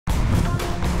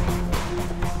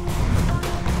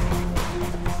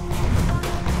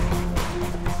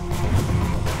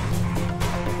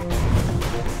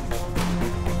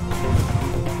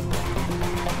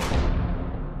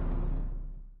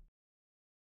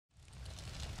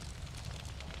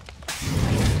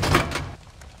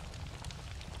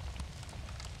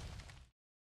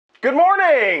Good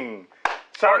morning!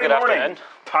 Saturday good morning. afternoon.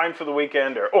 Time for the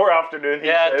weekend or afternoon.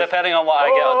 Yeah, depending on what I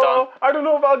get done. I don't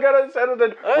know if I'll get it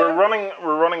edited. We're running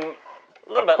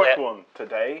A little a bit quick late. one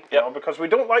today, you know, because we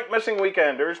don't like missing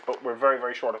weekenders, but we're very,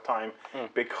 very short of time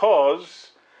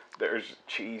because there's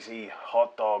cheesy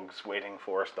hot dogs waiting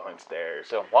for us downstairs.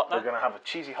 So what now? We're going to have a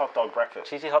cheesy hot dog breakfast.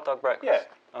 Cheesy hot dog breakfast?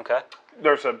 Yeah. Okay.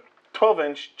 There's a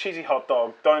 12-inch cheesy hot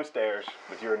dog downstairs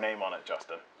with your name on it,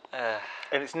 Justin.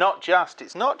 And it's not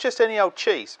just any old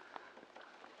cheese.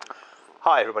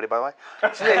 Hi, everybody, by the way.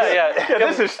 Yeah.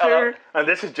 This is Stu, and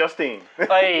this is Justine.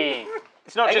 Hey.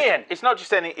 It's not just. Again. It's not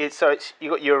just any. It's you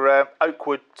got your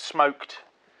Oakwood smoked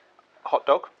hot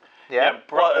dog. Yeah.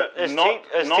 Is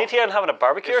TTN having a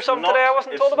barbecue or something today I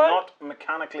wasn't told about? It's not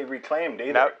mechanically reclaimed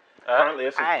either. No. Apparently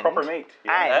this is proper meat.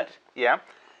 And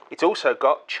it's also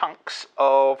got chunks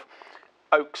of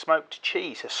oak smoked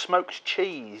cheese. A smoked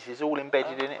cheese is all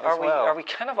embedded in it as well. Are we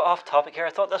kind of off topic here? I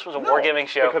thought this was a wargaming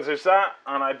show. Because there's that,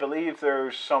 and I believe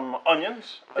there's some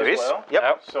onions as well.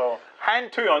 Yep. So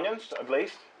two onions at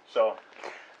least. So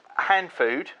hand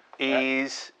food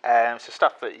is so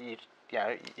stuff that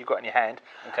you've got in your hand.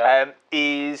 Okay.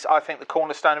 Is I think the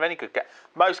cornerstone of any good game.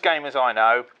 Most gamers I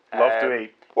know love to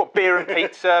eat. What, beer and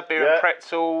pizza, beer and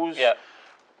pretzels,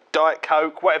 Diet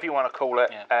Coke, whatever you want to call it.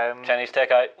 Yeah. Chinese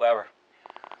takeout, whatever.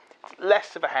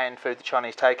 Less of a hand food, the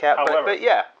Chinese takeout, However, but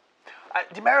yeah.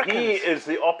 The Americans. He is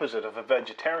the opposite of a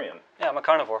vegetarian. Yeah, I'm a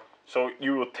carnivore. So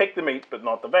you will take the meat, but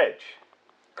not the veg.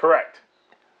 Correct.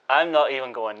 I'm not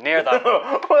even going near that.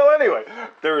 Well, anyway,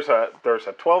 there's a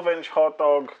 12-inch hot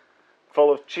dog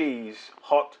full of cheese,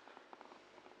 hot,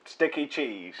 sticky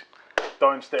cheese,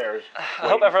 downstairs. I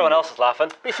hope everyone else is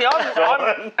laughing. You see,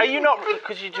 are you not?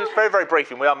 Because you just very, very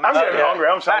briefly, we are getting hungry.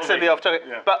 I'm massively off topic.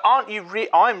 Yeah. But aren't you?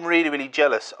 I'm really, really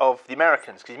jealous of the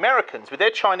Americans because the Americans, with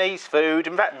their Chinese food,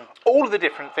 in fact, all of the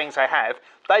different things they have,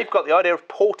 they've got the idea of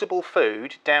portable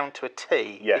food down to a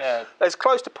T. Yes. Yeah. As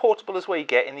close to portable as we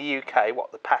get in the UK.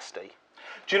 What, the pasty?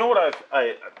 Do you know what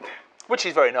Which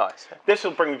is very nice. This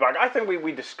will bring me back. I think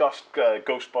we discussed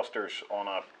Ghostbusters on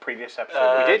a previous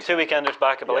episode. We did 2 weekenders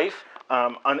back, I believe.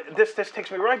 And this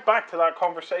takes me right back to that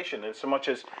conversation, in so much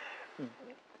as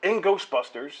in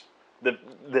Ghostbusters,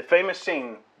 the famous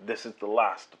scene, this is the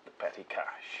last of the petty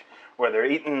cash, where they're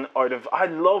eating out of, I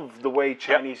love the way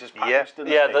Chinese is packaged in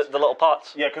the States. The little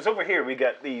pots. Yeah, because over here we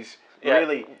get these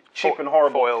really cheap and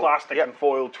horrible plastic and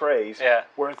foil trays,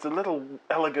 whereas the little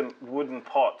elegant wooden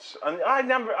pots, and I've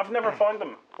never found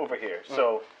them over here.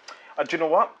 So, do you know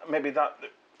what?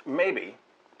 Maybe,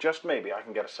 just maybe, I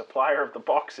can get a supplier of the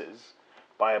boxes,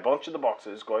 buy a bunch of the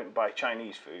boxes, go out and buy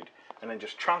Chinese food, and then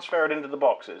just transfer it into the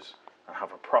boxes and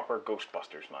have a proper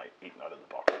Ghostbusters night eating out of the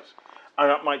boxes. And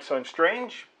that might sound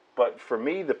strange, but for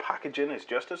me, the packaging is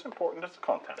just as important as the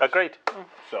content. Agreed.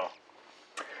 So,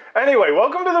 anyway,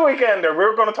 welcome to the Weekender.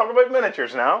 We're going to talk about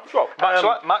miniatures now. Well,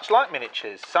 much like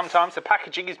miniatures, sometimes the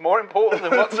packaging is more important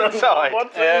than what's inside.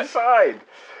 What's inside?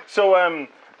 So,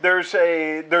 there's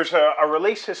a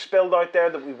release has spilled out there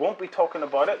that we won't be talking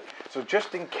about it. So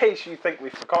just in case you think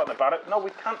we've forgotten about it, no,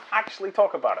 we can't actually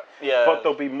talk about it. Yeah. But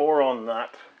there'll be more on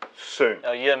that soon.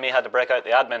 You and me had to break out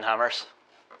the admin hammers.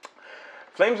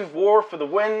 Flames of War for the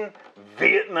win,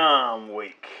 Vietnam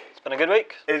week. It's been a good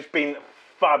week. It's been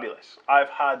fabulous. I've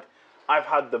had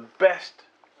the best.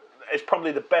 It's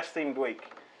probably the best themed week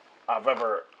I've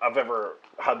ever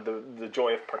had the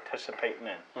joy of participating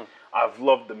in. I've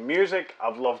loved the music.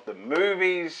 I've loved the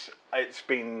movies. It's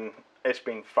been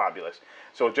fabulous.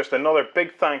 So just another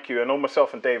big thank you. I know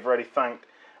myself and Dave already thanked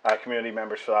community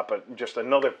members for that, but just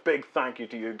another big thank you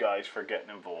to you guys for getting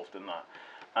involved in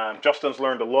that. Justin's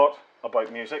learned a lot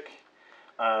about music,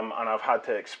 and I've had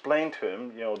to explain to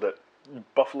him, that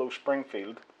Buffalo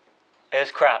Springfield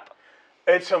It's crap.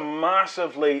 It's a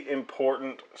massively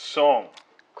important song.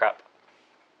 Crap.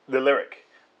 The lyric,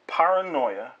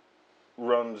 paranoia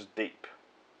runs deep.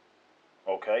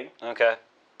 Okay? Okay.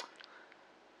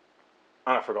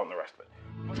 And I've forgotten the rest of it.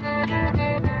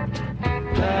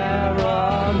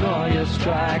 Paranoia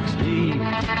strikes deep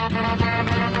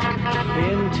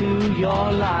into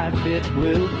your life, it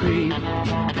will creep.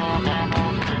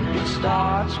 It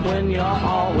starts when you're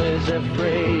always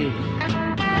afraid.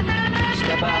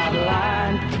 Step out of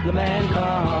line, the man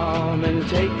come and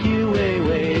take you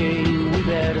away. We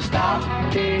better stop.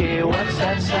 Hey, what's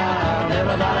that sound?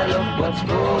 Everybody look what's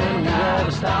going. We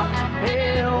better stop.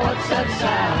 Hey, what's that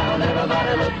sound?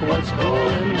 Everybody look what's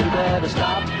going. We better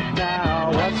stop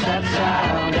now. What's that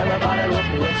sound? Everybody look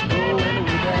what's going.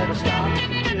 We better stop.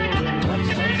 Children, what's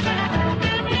that sound?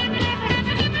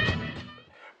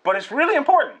 But it's really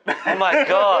important. Oh my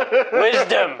God,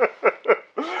 wisdom.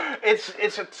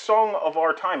 It's a song of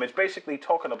our time. It's basically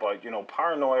talking about,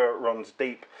 paranoia runs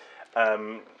deep.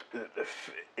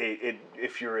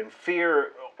 If you're in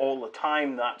fear all the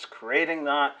time, that's creating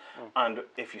that. And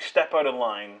if you step out of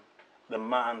line, the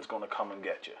man's going to come and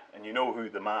get you. And you know who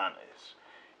the man is.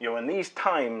 In these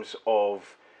times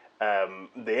of the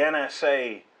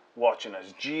NSA watching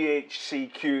us,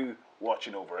 GHCQ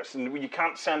watching over us, and you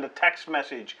can't send a text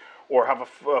message or have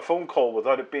a phone call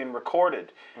without it being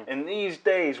recorded. In these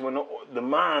days when the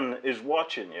man is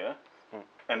watching you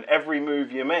and every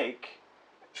move you make,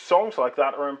 songs like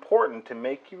that are important to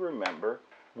make you remember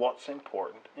what's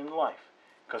important in life.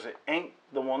 Because it ain't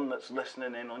the one that's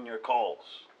listening in on your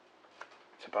calls.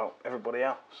 It's about everybody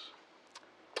else.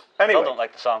 Anyway, I don't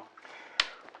like the song.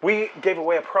 We gave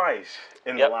away a prize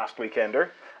in the last Weekender.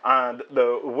 And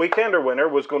the Weekender winner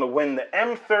was going to win the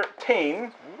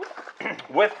M13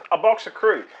 with a box of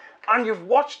Crew. And you've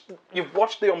watched the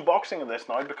unboxing of this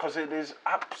now because it is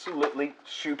absolutely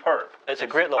superb. It's a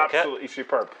great little kit. Absolutely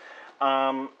superb.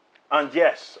 And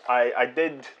yes, I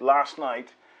did last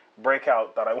night break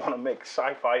out that I want to make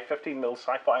sci-fi, 15mm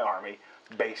sci-fi army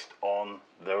based on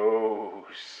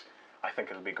those. I think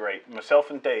it'll be great.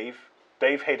 Myself and Dave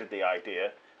hated the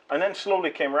idea and then slowly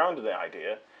came around to the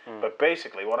idea. But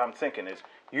basically what I'm thinking is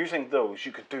using those,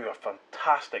 you could do a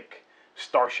fantastic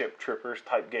Starship Troopers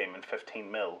type game in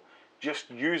 15mm, just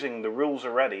using the rules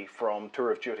already from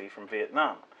Tour of Duty from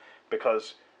Vietnam.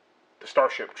 Because the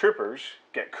Starship Troopers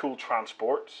get cool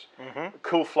transports,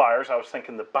 cool flyers. I was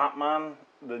thinking the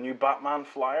new Batman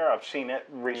flyer, I've seen it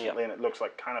recently and it looks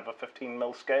like kind of a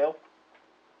 15mm scale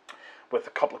with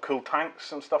a couple of cool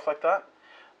tanks and stuff like that.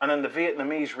 And then the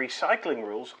Vietnamese recycling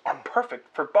rules are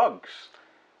perfect for bugs.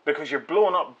 Because you're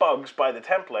blowing up bugs by the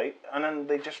template, and then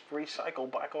they just recycle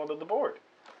back onto the board.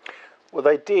 Well,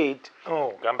 they did.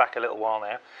 Going back a little while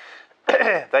now.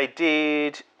 They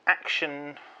did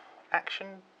action.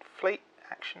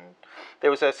 There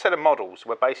was a set of models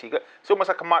where basically it's almost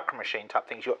like a micro machine type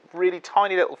thing. You got really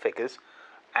tiny little figures,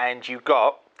 and you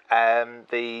got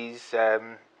these. I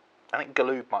think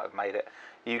Galoob might have made it.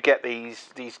 You get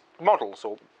these models,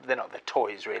 or they're not the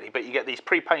toys really, but you get these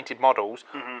pre-painted models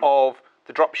of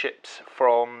the dropships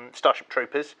from Starship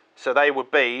Troopers, so they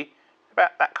would be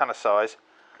about that kind of size.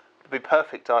 Would be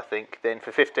perfect, I think. Then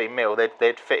for 15mm,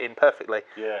 they'd fit in perfectly.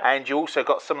 Yeah. And you also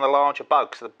got some of the larger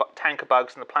bugs, the tanker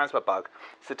bugs and the plasma bug.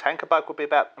 So the tanker bug would be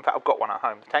about. In fact, I've got one at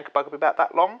home. The tanker bug would be about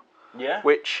that long. Yeah.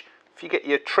 Which, if you get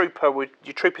your trooper's going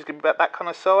to be about that kind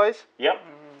of size. Yep.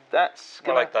 That's.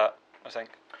 I like that. I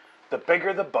think. The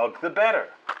bigger the bug, the better.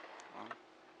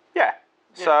 Yeah.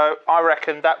 So I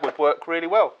reckon that would work really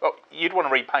well. Oh, you'd want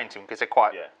to repaint them because they're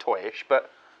quite toyish, but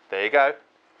there you go.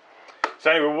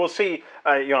 So anyway, we'll see.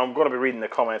 I'm going to be reading the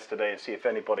comments today and see if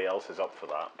anybody else is up for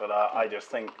that. But I just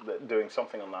think that doing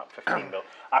something on that 15mm,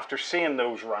 after seeing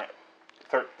those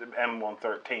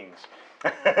M113s,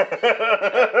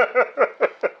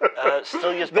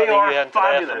 still used by the UN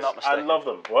today, if I'm not mistaken. I love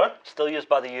them. What? Still used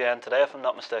by the UN today, if I'm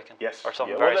not mistaken. Yes. Or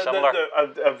something very similar.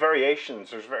 There's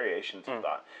variations of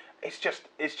that. It's just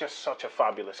such a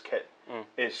fabulous kit.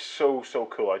 It's so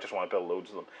cool. I just want to build loads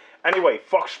of them. Anyway,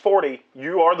 Fox 40,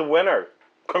 you are the winner.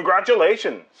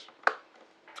 Congratulations.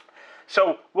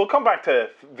 So we'll come back to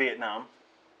Vietnam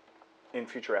in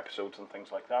future episodes and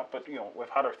things like that. But we've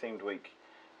had our themed week.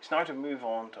 It's now to move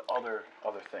on to other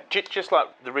things. Just like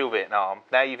the real Vietnam,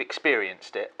 now you've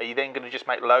experienced it, are you then going to just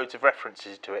make loads of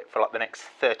references to it for like the next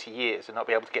 30 years and not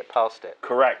be able to get past it?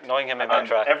 Correct. Knowing him in and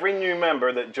track. Every new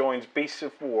member that joins Beasts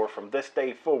of War from this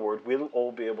day forward will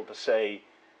all be able to say,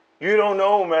 "You don't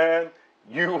know, man.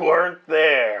 You weren't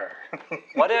there."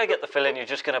 Why do I get the feeling you're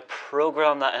just going to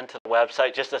program that into the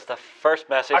website just as the first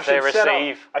message they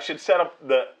receive? I should set up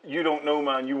the "You don't know,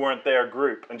 man, you weren't there"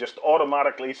 group and just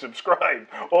automatically subscribe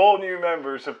all new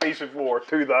members of Beasts of War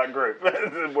to that group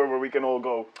where we can all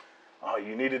go, "Oh,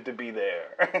 you needed to be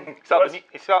there."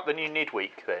 It's like the new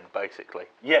Nidweek then, basically.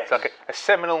 Yes. It's like a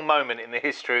seminal moment in the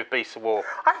history of Beasts of War.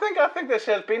 I think this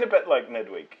has been a bit like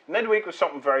Nidweek. Nidweek was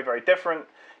something very, very different.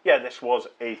 Yeah, this was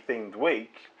a themed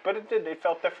week, but it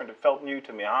felt different. It felt new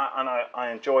to me, and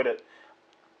I enjoyed it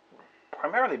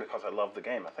primarily because I love the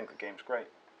game. I think the game's great.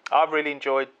 I really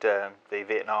enjoyed the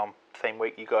Vietnam theme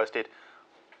week you guys did.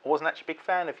 I wasn't actually a big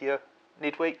fan of your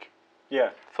Nidweek. Yeah.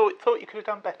 Thought you could have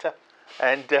done better.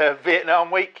 And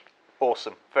Vietnam week,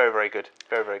 awesome. Very, very good.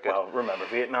 Very, very good. Well, remember,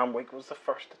 Vietnam week was the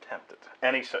first attempt at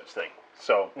any such thing.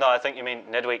 So. No, I think you mean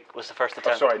Nidweek was the first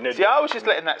attempt. Oh, sorry, Nidweek. See, I was just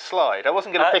letting that slide. I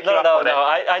wasn't going to pick you up on it. No,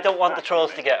 I don't want the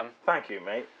trolls to get him. Thank you,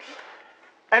 mate.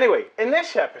 Anyway, in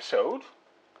this episode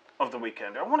of The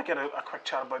Weekender, I want to get a quick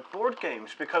chat about board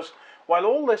games, because while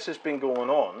all this has been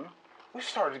going on, we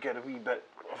started to get a wee bit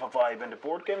of a vibe into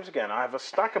board games again. I have a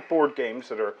stack of board games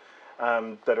that are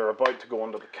about to go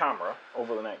under the camera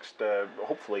over the next,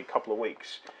 hopefully, couple of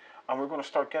weeks. And we're going to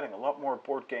start getting a lot more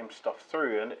board game stuff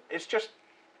through. And it's just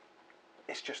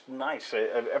nice.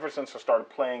 Ever since I started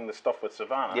playing the stuff with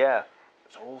Savannah, Yeah,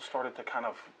 it's all started to kind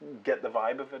of get the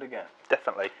vibe of it again.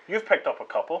 definitely. You've picked up a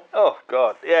couple. Oh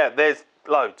God, yeah. There's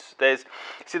loads.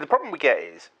 See, the problem we get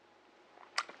is,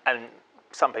 and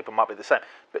some people might be the same,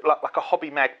 but like a hobby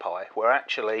magpie, where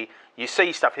actually you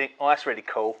see stuff, you think, oh, that's really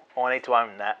cool. Oh, I need to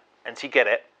own that, and so you get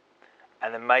it,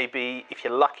 and then maybe if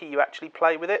you're lucky, you actually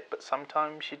play with it, but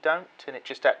sometimes you don't, and it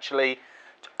just actually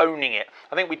owning it.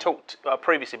 I think we talked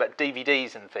previously about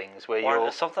DVDs and things where Warren, you're.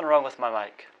 there's something wrong with my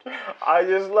mic. I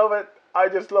just love it.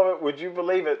 Would you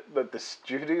believe it that the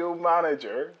studio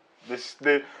manager,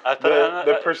 the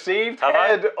perceived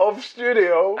head of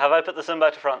studio, Have I put this in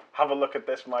back to front? have a look at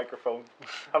this microphone.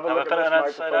 Have a Have look I put at it this in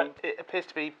outside microphone. out? It appears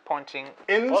to be pointing.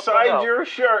 Inside hell? your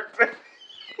shirt.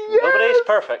 Nobody's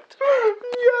perfect.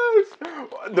 Yes.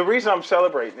 The reason I'm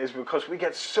celebrating is because we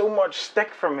get so much stick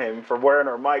from him for wearing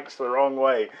our mics the wrong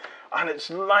way, and it's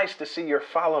nice to see you're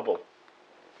fallible.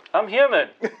 I'm human,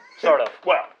 sort of.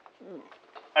 Well,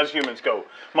 as humans go.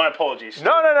 My apologies.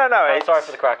 No. I'm sorry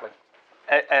for the crackling.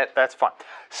 That's fine.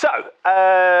 So,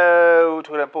 we're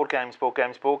talking about board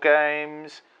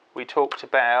games. We talked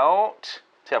about.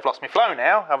 See, I've lost my flow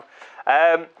now.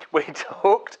 We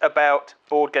talked about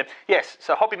board games. Yes,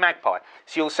 so Hobby Magpie.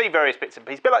 So you'll see various bits and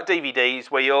pieces, a bit like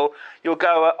DVDs, where you'll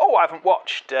go, oh, I haven't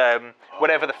watched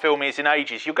whatever the film is in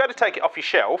ages. You'll go to take it off your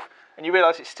shelf, and you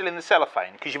realise it's still in the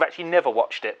cellophane because you've actually never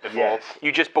watched it before. Yes.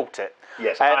 You just bought it.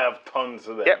 Yes, I have tons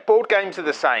of them. Yeah, board games are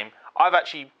the same. I've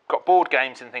actually got board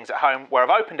games and things at home where I've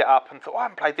opened it up and thought, oh, I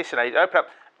haven't played this in ages. Open up,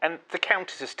 and the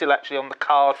counters are still actually on the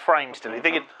card frame still. You're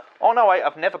thinking, oh no, wait,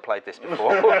 I've never played this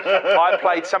before. I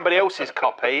played somebody else's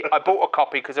copy. I bought a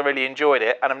copy because I really enjoyed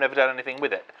it, and I've never done anything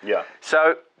with it. Yeah.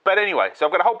 So, but anyway, so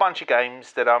I've got a whole bunch of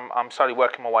games that I'm slowly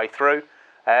working my way through,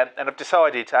 and I've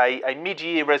decided a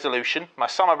mid-year resolution, my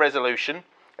summer resolution,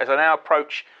 as I now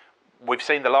approach. We've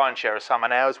seen the lion's share of summer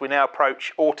now, as we now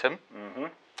approach autumn.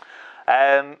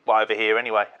 Well, over here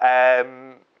anyway.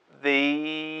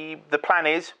 The plan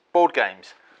is board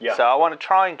games. Yeah. So I want to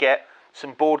try and get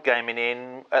some board gaming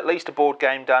in, at least a board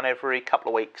game done every couple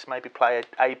of weeks. Maybe play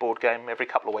a board game every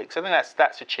couple of weeks. I think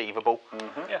that's achievable.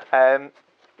 Yeah.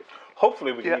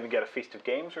 Hopefully we can even get a Feast of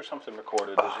Games or something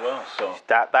recorded as well. So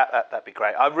That'd be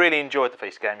great. I really enjoyed the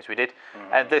Feast games we did,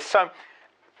 and there's some.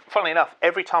 Funnily enough,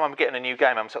 every time I'm getting a new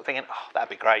game, I'm sort of thinking, oh, that'd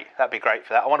be great. That'd be great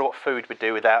for that. I wonder what food would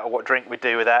do with that, or what drink would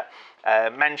do with that.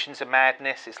 Mansions of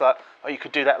Madness. It's like, oh, you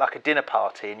could do that like a dinner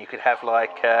party, and you could have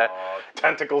like.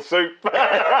 tentacle soup.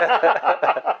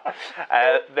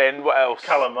 Then what else?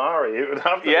 Calamari. It would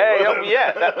have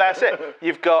to. That's it.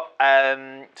 You've got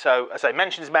so I say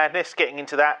Mansions of Madness. Getting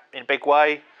into that in a big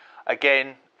way.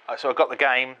 Again. So I got the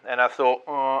game, and I thought,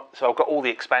 so I've got all the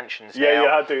expansions now. Yeah, you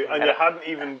had to, and you hadn't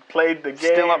even played the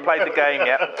game. Still not played the game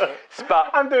yet. But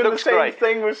I'm doing the looks same great.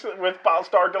 thing with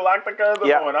Battlestar Galactica at the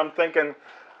moment. I'm thinking,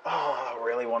 oh, I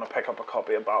really want to pick up a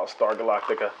copy of Battlestar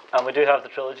Galactica. And we do have the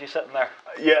trilogy sitting there.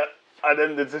 Yeah, and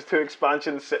then there's just 2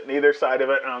 expansions sitting either side of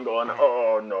it, and I'm going,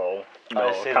 oh no,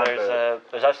 I see.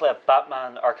 There's actually a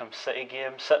Batman Arkham City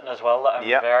game sitting as well that I'm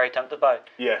very tempted by.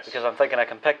 Yes. Because I'm thinking I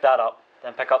can pick that up,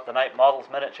 then pick up the Night Models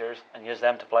miniatures and use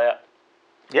them to play it.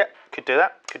 Yeah, could do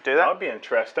that. That'd be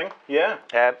interesting. Yeah.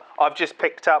 I've just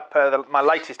picked up my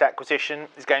latest acquisition.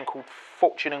 Is a game called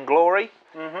Fortune and Glory,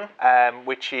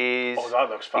 which is that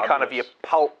looks fabulous. kind of your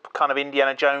pulp, kind of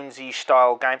Indiana Jonesy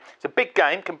style game. It's a big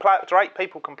game. 8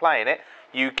 people can play in it.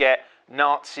 You get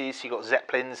Nazis, you've got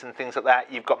Zeppelins and things like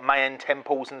that. You've got Mayan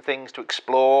temples and things to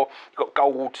explore. You've got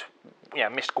gold,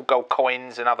 mystical gold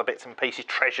coins and other bits and pieces,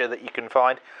 treasure that you can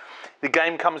find. The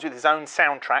game comes with its own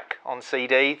soundtrack on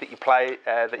CD that you play,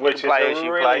 Which is a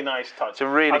really nice touch. It's a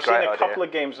really I've great seen a idea. couple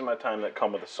of games in my time that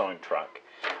come with a soundtrack,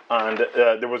 and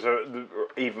there was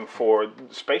even for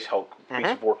Space Hulk, Beast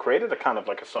of War created a kind of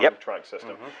like a soundtrack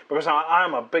system because I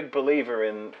am a big believer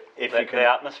in if you can the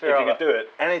atmosphere. If you can do it,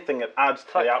 anything that adds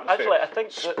to the atmosphere. Actually, I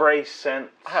think spray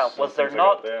scents. Was there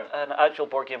not an actual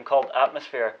board game called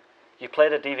Atmosphere? You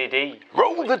played a DVD.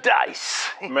 Roll the dice.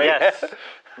 Yes.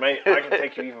 Mate, I can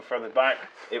take you even further back.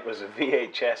 It was a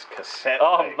VHS cassette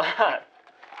tape. Man.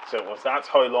 So that's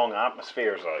how long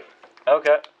Atmosphere's out.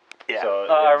 Okay. Yeah. So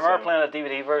I remember playing a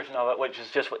DVD version of it, which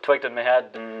is just what twigged in my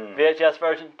head. VHS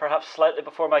version, perhaps slightly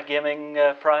before my gaming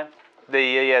prime.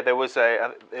 There was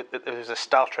a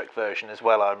Star Trek version as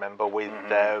well. I remember with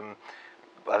I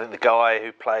think the guy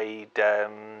who played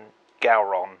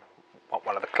Gowron,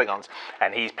 one of the Klingons,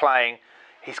 and he's playing.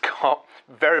 he's got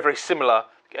very, very similar.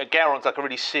 Gowron's like a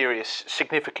really serious,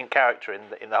 significant character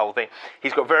in the whole thing.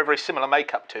 He's got very, very similar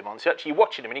makeup to him on. So actually, you're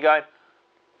watching him and you're going,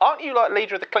 "Aren't you like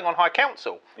leader of the Klingon High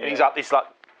Council?" And he's like this like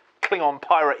Klingon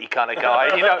piratey kind of guy.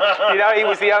 And, you know, he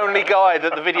was the only guy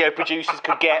that the video producers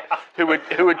could get who would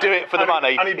do it for the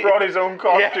money. And he brought his own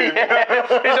costume. Yeah.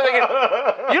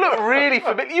 Thinking, you look really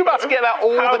familiar. You must get that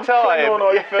all the time.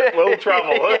 Klingon outfit will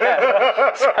travel.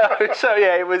 Yeah. So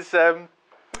yeah, it was.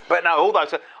 But no, all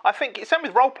those. I think it's same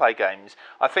with role play games.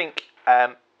 I think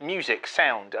music,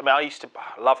 sound. I mean, I used to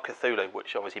love Cthulhu,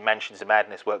 which obviously Mansions of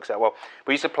Madness works out well.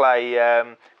 We used to play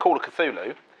Call of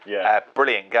Cthulhu. Yeah.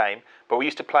 Brilliant game. But we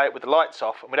used to play it with the lights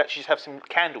off, and we'd actually just have some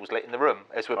candles lit in the room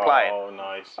as we're playing. Oh,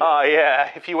 nice. Yeah. Oh, yeah.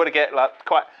 If you want to get like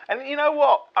quite, and you know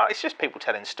what? It's just people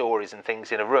telling stories and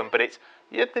things in a room, but it's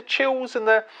the chills and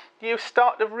you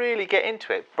start to really get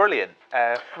into it. Brilliant.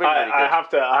 Really good. I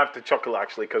have to chuckle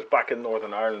actually, because back in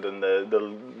Northern Ireland in the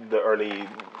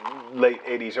late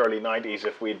 80s, early 90s,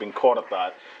 if we'd been caught at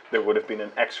that, there would have been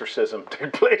an exorcism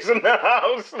take place in the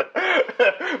house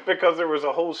because there was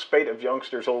a whole spate of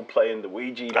youngsters all playing the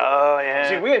Ouija. Oh, yeah.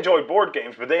 See, we enjoyed board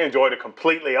games, but they enjoyed a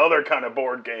completely other kind of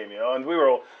board game, and we were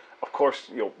all, of course,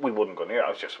 we wouldn't go near it. I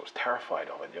was terrified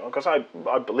of it, because I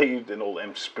believed in all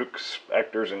them spooks,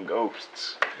 specters, and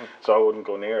ghosts, so I wouldn't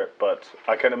go near it. But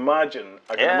I can imagine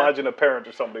a parent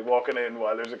or somebody walking in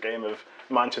while there's a game of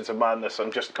Mansions of Madness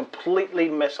and just completely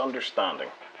misunderstanding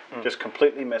it.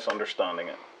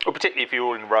 Well, particularly if you're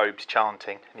all in robes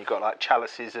chanting and you've got like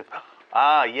chalices of,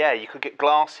 you could get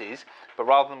glasses, but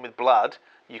rather than with blood,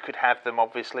 you could have them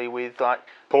obviously with like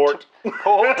port.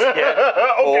 Port,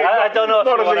 yeah. Okay, I don't know if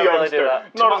you want to really do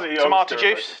that. Tomato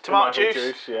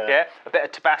juice, yeah. A bit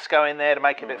of Tabasco in there to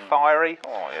make it a bit fiery.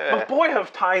 Oh yeah. But boy,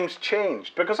 have times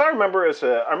changed, because I remember as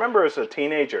a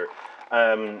teenager,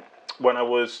 when I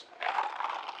was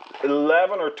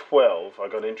 11 or 12, I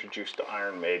got introduced to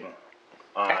Iron Maiden.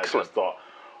 And I just thought,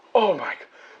 oh my God,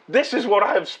 this is what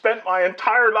I have spent my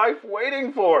entire life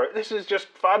waiting for. This is just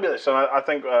fabulous. And I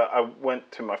think I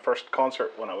went to my first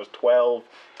concert when I was 12.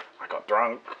 I got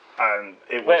drunk, and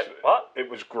it was It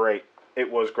was great.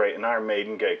 It was great, an Iron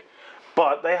Maiden gig.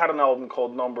 But they had an album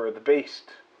called Number of the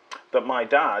Beast that my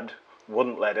dad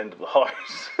wouldn't let into the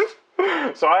house.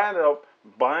 So I ended up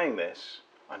buying this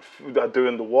and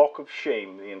doing the walk of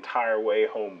shame the entire way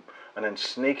home, and then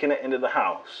sneaking it into the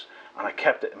house. And I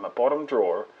kept it in my bottom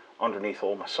drawer underneath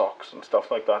all my socks and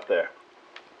stuff like that there.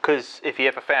 Because if he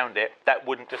ever found it, that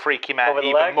wouldn't freak him out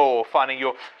even more, finding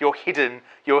your hidden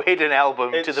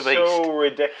album to the Beast. It's so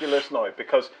ridiculous now,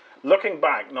 because looking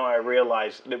back now I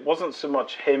realise it wasn't so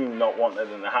much him not wanting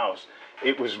it in the house,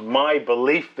 it was my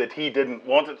belief that he didn't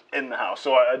want it in the house.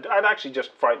 So I'd actually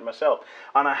just frightened myself.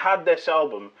 And I had this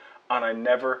album, and I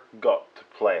never got to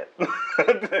play it.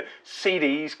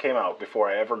 CDs came out before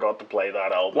I ever got to play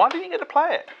that album. Why didn't you get to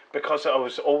play it? Because I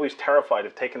was always terrified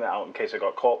of taking it out in case I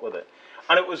got caught with it.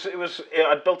 And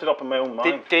I'd built it up in my own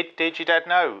mind. Did your dad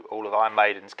know all of Iron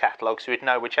Maiden's catalogue, so he'd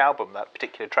know which album that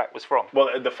particular track was from? Well,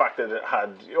 the fact that it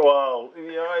had,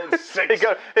 it's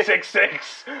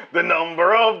 666, the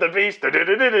number of the beast. So it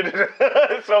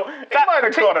might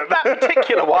have caught it. That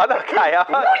particular one, okay.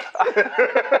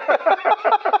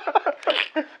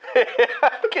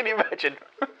 Can you imagine?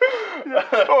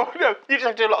 Oh, no, you just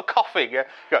have to do a lot of coughing. Yeah.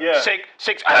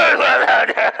 Six.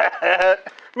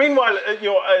 Meanwhile,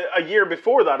 a year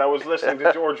before that, I was listening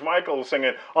to George Michael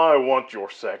singing, "I want your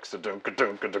sex." So, as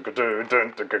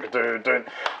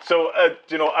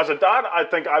a dad, I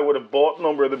think I would have bought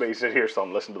Number of the Beast. Here,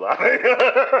 son, listen to that.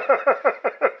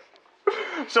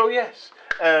 So yes,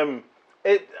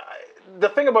 the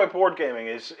thing about board gaming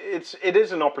is it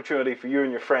is an opportunity for you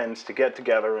and your friends to get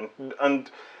together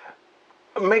and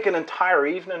make an entire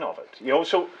evening of it,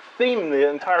 so theme the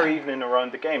entire evening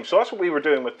around the game. So that's what we were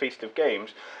doing with Feast of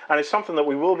Games, and it's something that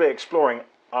we will be exploring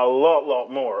a lot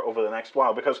more over the next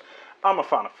while, because I'm a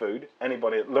fan of food.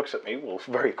 Anybody that looks at me will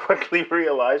very quickly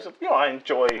realise that, I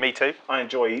enjoy... Me too. I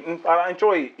enjoy eating. I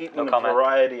enjoy eating a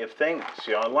variety of things.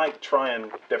 I like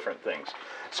trying different things.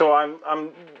 So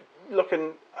I'm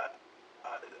looking...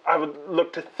 I would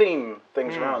look to theme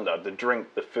things around that, the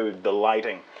drink, the food, the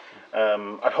lighting.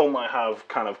 At home I have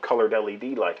kind of coloured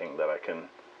LED lighting that I can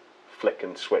flick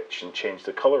and switch and change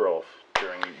the colour of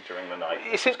during the night.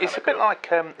 It's a bit like,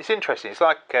 it's interesting, it's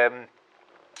like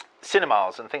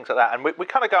cinemas and things like that, and we're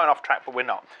kind of going off track, but we're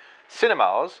not.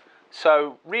 Cinemas,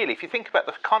 so really, if you think about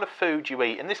the kind of food you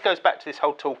eat, and this goes back to this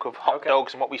whole talk of hot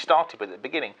dogs and what we started with at the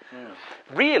beginning,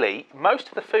 really, most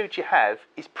of the food you have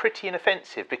is pretty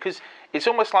inoffensive, because it's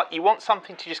almost like you want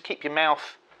something to just keep your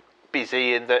mouth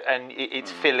busy and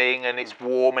it's filling and it's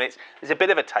warm and there's a bit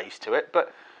of a taste to it,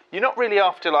 but you're not really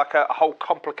after like a whole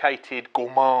complicated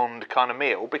gourmand kind of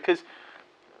meal, because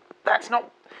that's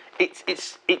not.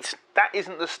 That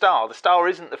isn't the star. The star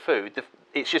isn't the food.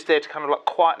 It's just there to kind of like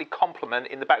quietly complement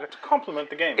in the background. To complement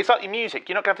the game. It's like your music.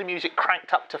 You're not going to have the music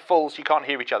cranked up to full so you can't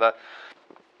hear each other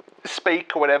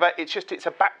speak or whatever. It's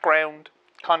a background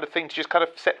kind of thing to just kind of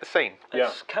set the scene.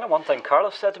 It's kind of one thing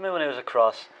Carlos said to me when he was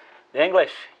across. The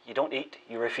English, you don't eat,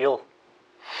 you refuel.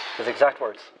 His exact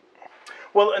words.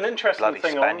 Well, an interesting Bloody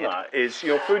thing Spaniard. on that is,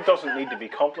 food doesn't need to be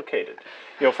complicated.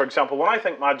 For example, when I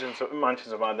think Mansions of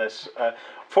Madness,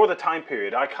 for the time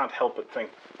period, I can't help but think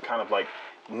kind of like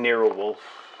Nero Wolf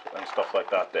and stuff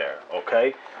like that there,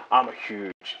 okay? I'm a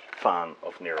huge fan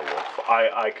of Nero Wolf.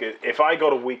 I could, if I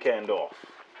got a weekend off,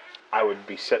 I would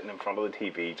be sitting in front of the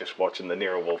TV just watching the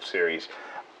Nero Wolf series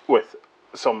with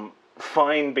some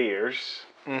fine beers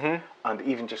and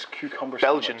even just cucumber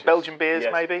sandwiches. Belgian beers,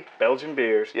 maybe? Belgian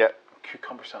beers. Yeah.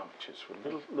 Cucumber sandwiches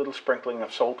with little sprinkling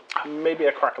of salt, maybe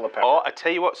a crackle of pepper. Oh, I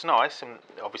tell you what's nice, and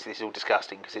obviously this is all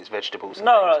disgusting because it's vegetables and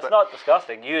No, things. it's not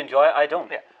disgusting. You enjoy it, I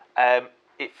don't. Yeah.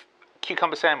 If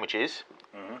cucumber sandwiches,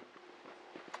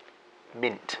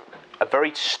 mint, a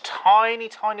very tiny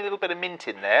little bit of mint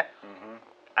in there,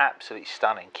 absolutely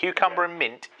stunning. Cucumber and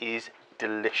mint is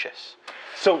delicious.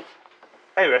 So,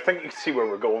 anyway, I think you can see where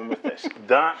we're going with this.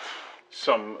 That,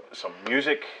 some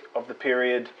music of the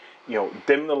period,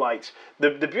 dim the lights.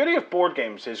 The beauty of board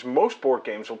games is most board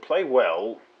games will play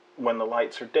well when the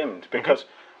lights are dimmed, because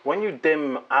when you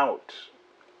dim out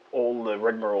all the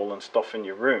rigmarole and stuff in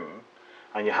your room,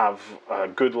 and you have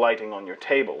good lighting on your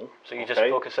table, so you just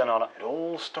focus in on it. It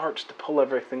all starts to pull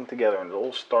everything together, and it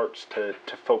all starts to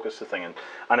focus the thing,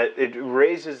 and it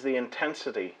raises the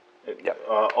intensity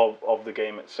of the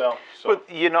game itself. So. Well,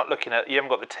 you haven't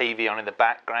got the TV on in the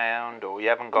background, or you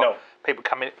haven't got people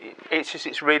coming.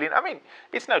 It's really. I mean,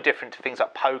 it's no different to things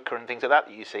like poker and things like that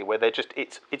you see, where they're just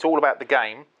it's all about the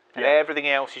game, and everything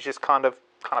else is just kind of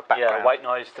background. Yeah, white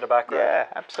noise to the background. Yeah,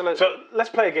 absolutely. So let's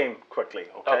play a game quickly,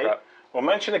 okay? Okay. We'll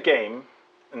mention a game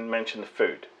and mention the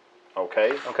food,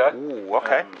 okay? Okay. Ooh,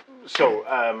 okay.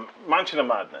 Mansion of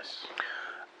Madness.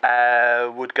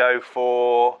 Would go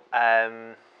for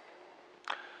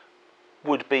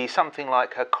would be something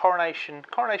like a coronation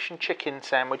chicken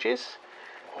sandwiches.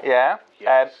 Yeah.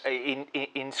 Yes.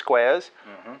 In squares,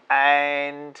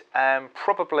 and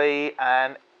probably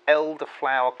an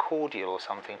elderflower cordial or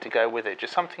something to go with it.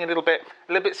 Just something a little bit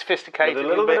sophisticated. With a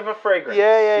little bit of a fragrance.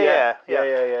 Yeah.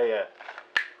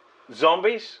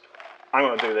 Zombies. I'm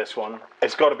going to do this one.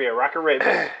 It's got to be a rack of ribs.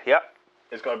 Yep.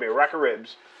 It's got to be a rack of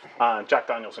ribs and Jack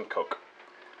Daniels and Coke.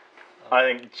 I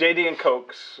think JD and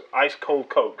Cokes, ice cold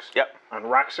Cokes, and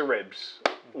racks of ribs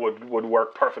would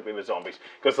work perfectly with zombies,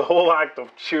 because the whole act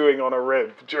of chewing on a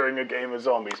rib during a game of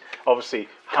zombies, obviously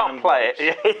can't play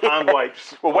it. Hand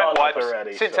wipes. Well, wet wipes.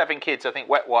 Already, Since having kids, I think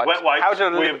wet wipes. Wet wipes. How did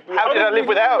I live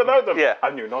without them? Yeah.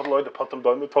 And you're not allowed to put them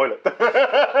down the toilet.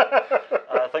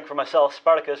 I think for myself,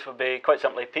 Spartacus would be quite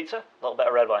simply pizza, a little bit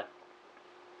of red wine.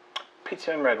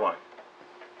 Pizza and red wine.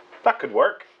 That could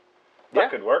work. That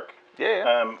could work.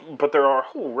 Yeah. But there are a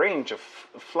whole range of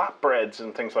flatbreads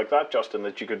and things like that, Justin,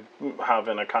 that you could have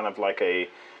in a kind of like a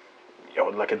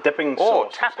dipping sauce. Or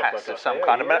tapas like of some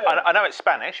kind. Yeah. I know it's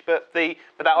Spanish, but that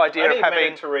idea of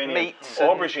having meats,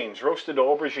 aubergines, roasted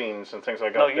aubergines, and things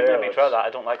like that. No, you've made me try that. I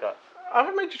don't like that. I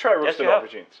haven't made you try roasted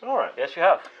aubergines. All right. Yes, you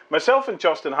have. Myself and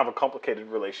Justin have a complicated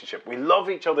relationship. We love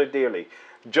each other dearly.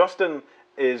 Justin's.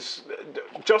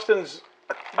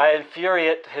 I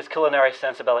infuriate his culinary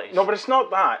sensibilities. No, but it's not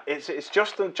that. It's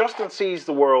Justin. Justin sees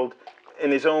the world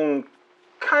in his own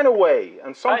kind of way,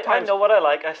 and sometimes I know what I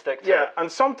like. I stick to it. Yeah,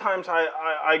 and sometimes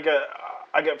I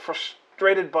get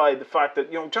frustrated by the fact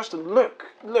that Justin, look,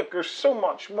 there's so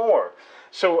much more.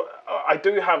 So I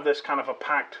do have this kind of a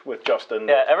pact with Justin.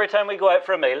 Yeah, every time we go out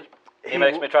for a meal, he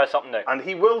makes me try something new. And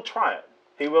he will try it.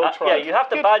 He will try it. Yeah, you have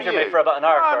to badger me for about an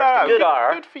hour first. A good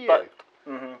hour. Good for you. But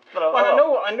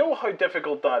Well, I know how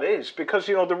difficult that is, because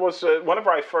there was whenever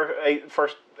I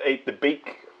first ate the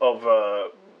beak of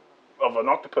an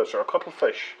octopus or a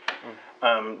cuttlefish.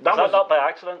 Was that not by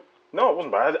accident? No, it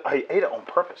wasn't bad. I ate it on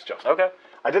purpose, Justin. Okay.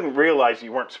 I didn't realize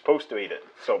you weren't supposed to eat it,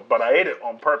 but I ate it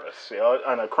on purpose,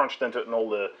 and I crunched into it, and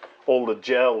all the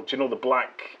gel, do you know, the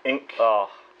black ink,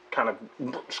 kind of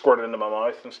squirted into my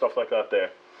mouth and stuff like that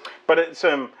there. But it's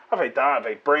I've ate that, I've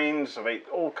ate brains, I've ate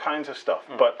all kinds of stuff.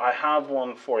 But I have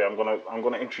one for you. I'm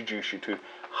gonna introduce you to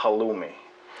halloumi,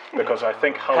 because I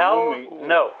think halloumi.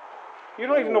 No. You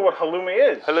don't even know what halloumi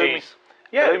is. Halloumi. Cheese.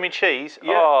 Yeah. Halloumi cheese.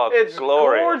 Yeah. Oh, It's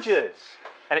glorious. gorgeous.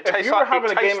 And it if tastes you were like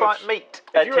having a game of- like meat.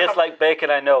 It you were tastes like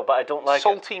bacon, I know, but I don't like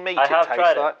Salty it. meat. I have it tastes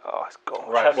tried like. it. Oh, it's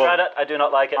gone. I have well, tried it. I do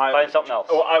not like it. Find something else.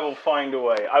 Oh, I will find a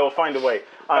way. I will find a way.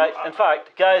 Right. In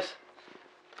fact, guys,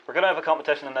 we're going to have a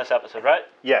competition in this episode, right?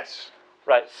 Yes.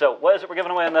 Right. So, what is it we're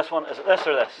giving away in this one? Is it this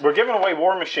or this? We're giving away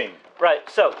Warmachine. Right.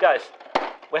 So, guys,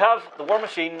 we have the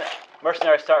Warmachine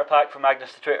Mercenary Starter Pack from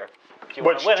Magnus the Traitor. If you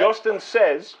want Which to win Justin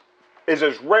says is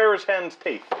as rare as hen's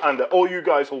teeth, and that all you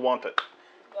guys will want it.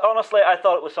 honestly, I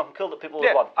thought it was something cool that people would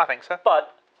Yeah, want. I think so.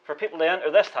 But for people to enter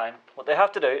this time, what they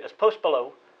have to do is post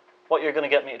below what you're going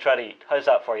to get me to try to eat. How's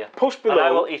that for you? Post below. And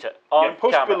I will eat it on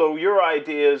post camera. below your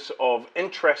ideas of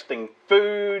interesting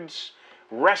foods,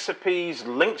 recipes,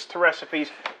 links to recipes.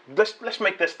 Let's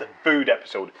make this the food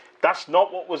episode. That's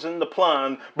not what was in the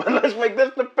plan, but let's make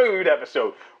this the food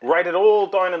episode. Write it all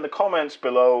down in the comments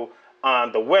below,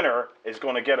 and the winner is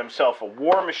going to get himself a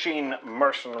Warmachine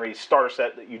Mercenary starter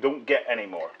set that you don't get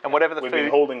anymore. And whatever the We've been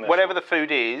food, holding this whatever the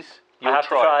food is, I you'll have to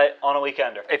try it on a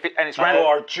weekender. If it, and it's You random,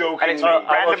 are joking and it's me.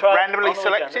 I will try it randomly on the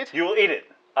weekend. selected. You'll eat it,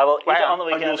 I will eat it Wow. on the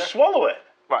and you'll weekender. swallow it.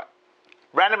 Right,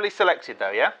 randomly selected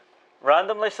though, yeah.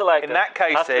 Randomly selected. In that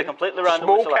case, has to be then, completely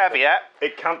randomly small selected. caveat: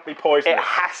 It can't be it poisonous.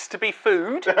 has to be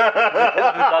food. Does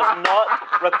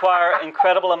not require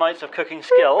incredible amounts of cooking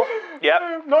skill. Yep.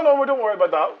 No, don't worry about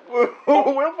that.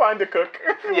 We'll find a cook.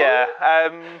 Yeah.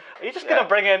 Are you just going to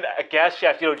bring in a guest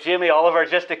chef, Jamie Oliver,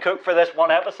 just to cook for this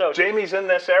one episode? Jamie's in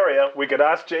this area. We could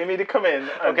ask Jamie to come in. And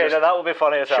Okay, just- now that would be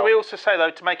funny as hell. Should we also say though,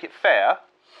 to make it fair,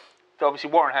 that obviously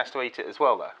Warren has to eat it as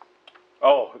well, though.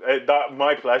 Oh,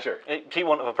 my pleasure. He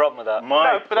won't have a problem with that.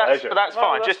 My But that's pleasure.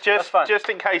 fine. that's Just fine. just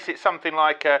in case it's something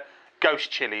like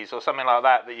ghost chilies or something like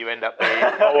that you end up eating.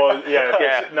 Oh, well, yeah.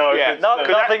 Yeah, No, yeah. if it's, Nothing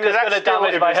that's going to that's still-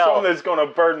 damage if my it's health. something that's going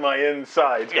to burn my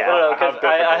inside. Yeah. No, I have because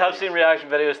I have difficulties. seen reaction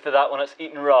videos to that when it's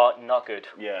eaten raw, not good.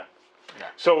 Yeah.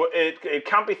 So it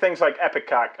can't be things like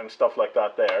Epicac and stuff like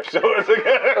that there. So it's like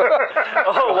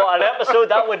Oh, what an episode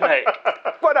that would make.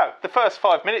 Well, no, the first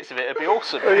 5 minutes of it would be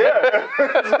awesome. yeah,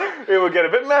 it would get a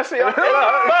bit messy after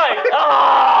that. Right.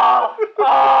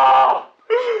 Oh!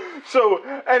 So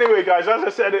anyway, guys, as I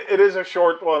said, it is a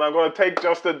short one. I'm going to take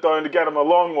Justin down to get him a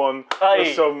long one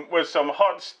Aye. with some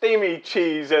hot, steamy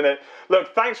cheese in it.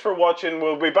 Look, thanks for watching.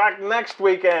 We'll be back next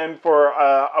weekend for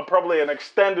probably an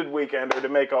extended weekender to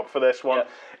make up for this one. Yeah.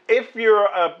 If you're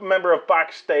a member of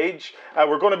Backstage,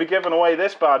 we're going to be giving away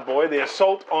this bad boy, the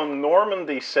Assault on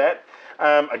Normandy set.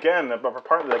 Again,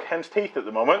 apparently like hen's teeth at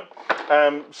the moment.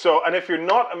 And if you're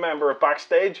not a member of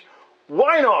Backstage,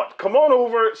 why not? Come on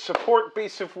over, support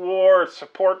Beasts of War,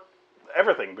 support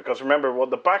everything. Because remember, what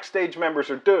the Backstage members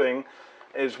are doing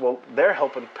is, well, they're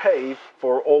helping pay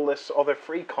for all this other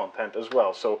free content as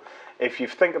well. So if you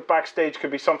think that Backstage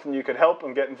could be something you could help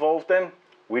and get involved in,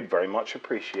 we'd very much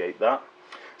appreciate that.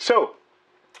 So,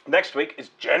 next week is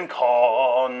Gen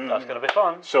Con. That's going to be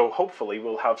fun. So hopefully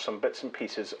we'll have some bits and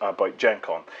pieces about Gen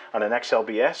Con. And in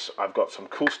XLBS, I've got some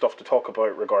cool stuff to talk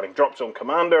about regarding Drop Zone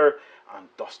Commander and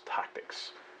Dust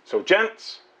Tactics. So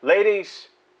gents, ladies,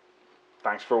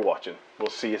 thanks for watching. We'll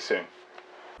see you soon.